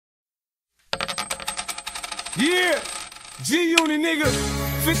Yeah, G-Unit nigga,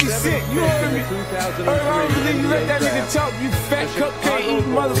 50 Cent, you heard me? I don't believe you let that nigga talk, you fat cupcake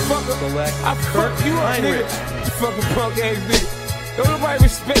eating motherfucker. I fuck you up, nigga. You fucking punk ass nigga. Don't nobody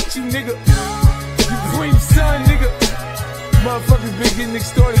respect you, nigga. You dream son, nigga. Motherfuckers been getting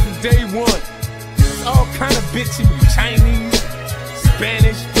extorted from day one. It's all kind of bitching, you Chinese,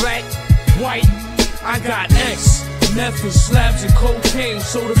 Spanish, black, white. I got X, meth and slabs and cocaine,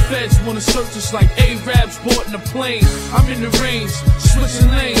 so the feds wanna search us like Arabs bought in a plane. I'm in the range, switching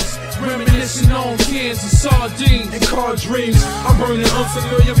lanes, reminiscing on cans and sardines and car dreams. I'm burning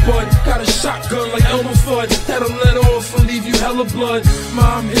unfamiliar bud, got a shotgun like Elmer Fudd, that'll let off and leave you hella blood.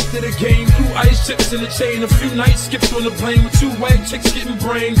 Mom hit to the game, 2 ice chips in the chain, a few nights skipped on the plane with 2 white chicks getting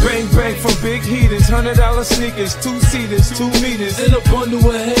brain. Bang bang from big heaters, $100 sneakers, 2-seaters, 2 meters. In a bundle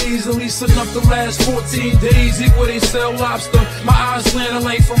of haze, at least enough to last 14 days. Eat where they sell lobster, my eyes slanted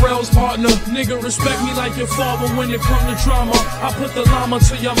like Pharrell's partner. Nigga, respect me like your father when it come to drama. I put the llama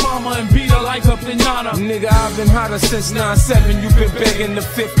to your mama and beat her like a pinata. Nigga, I've been hotter since 9-7. You been begging the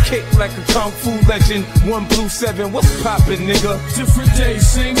 5th kick like a kung fu legend. 1 blue 7, what's poppin', nigga? Different day,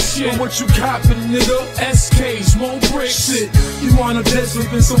 same shit. But what you coppin', nigga? SKs, more bricks. Shit, you wanna dead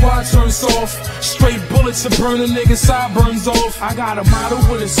flippin', so I turn soft. Straight bullets to burn a nigga sideburns off. I got a model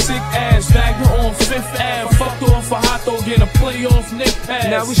with a sick ass, Wagner on 5th Ave. Fucked off a hot dog in a playoff neck pass.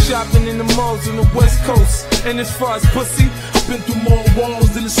 Now we shopping in the malls on the West Coast. And as far as pussy, I've been through more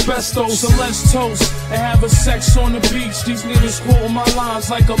walls than asbestos. So let's toast and have a sex on the beach. These niggas quoting my lines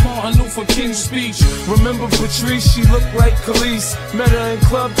like a Martin Luther King speech. Remember Patrice, she looked like Khalees. Met her in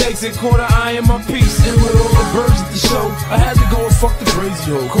club dates and caught her eye in my piece. And with all the birds at the show, I had to go and fuck the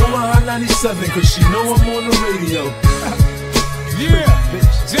crazy hoe. Call her Hot 97 cause she know I'm on the radio. Yeah,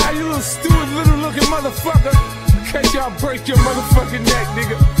 Jai, you little stupid little looking motherfucker. Catch y'all break your motherfucking neck,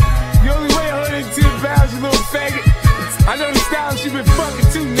 nigga. You only weigh 110 pounds, you little faggot. I know the style she been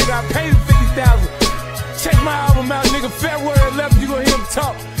fucking too, nigga. I paid her 50,000. Check my album out, nigga. February 11th, you gonna hear him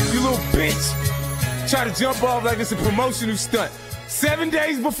talk. You little bitch. Try to jump off like it's a promotional stunt. 7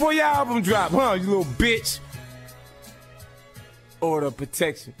 days before your album drop, huh, you little bitch. Order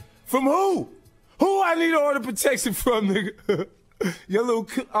protection. From who? Who I need order protection from, nigga? Your little,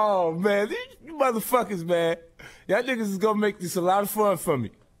 oh man, you motherfuckers, man. Y'all niggas is gonna make this a lot of fun for me.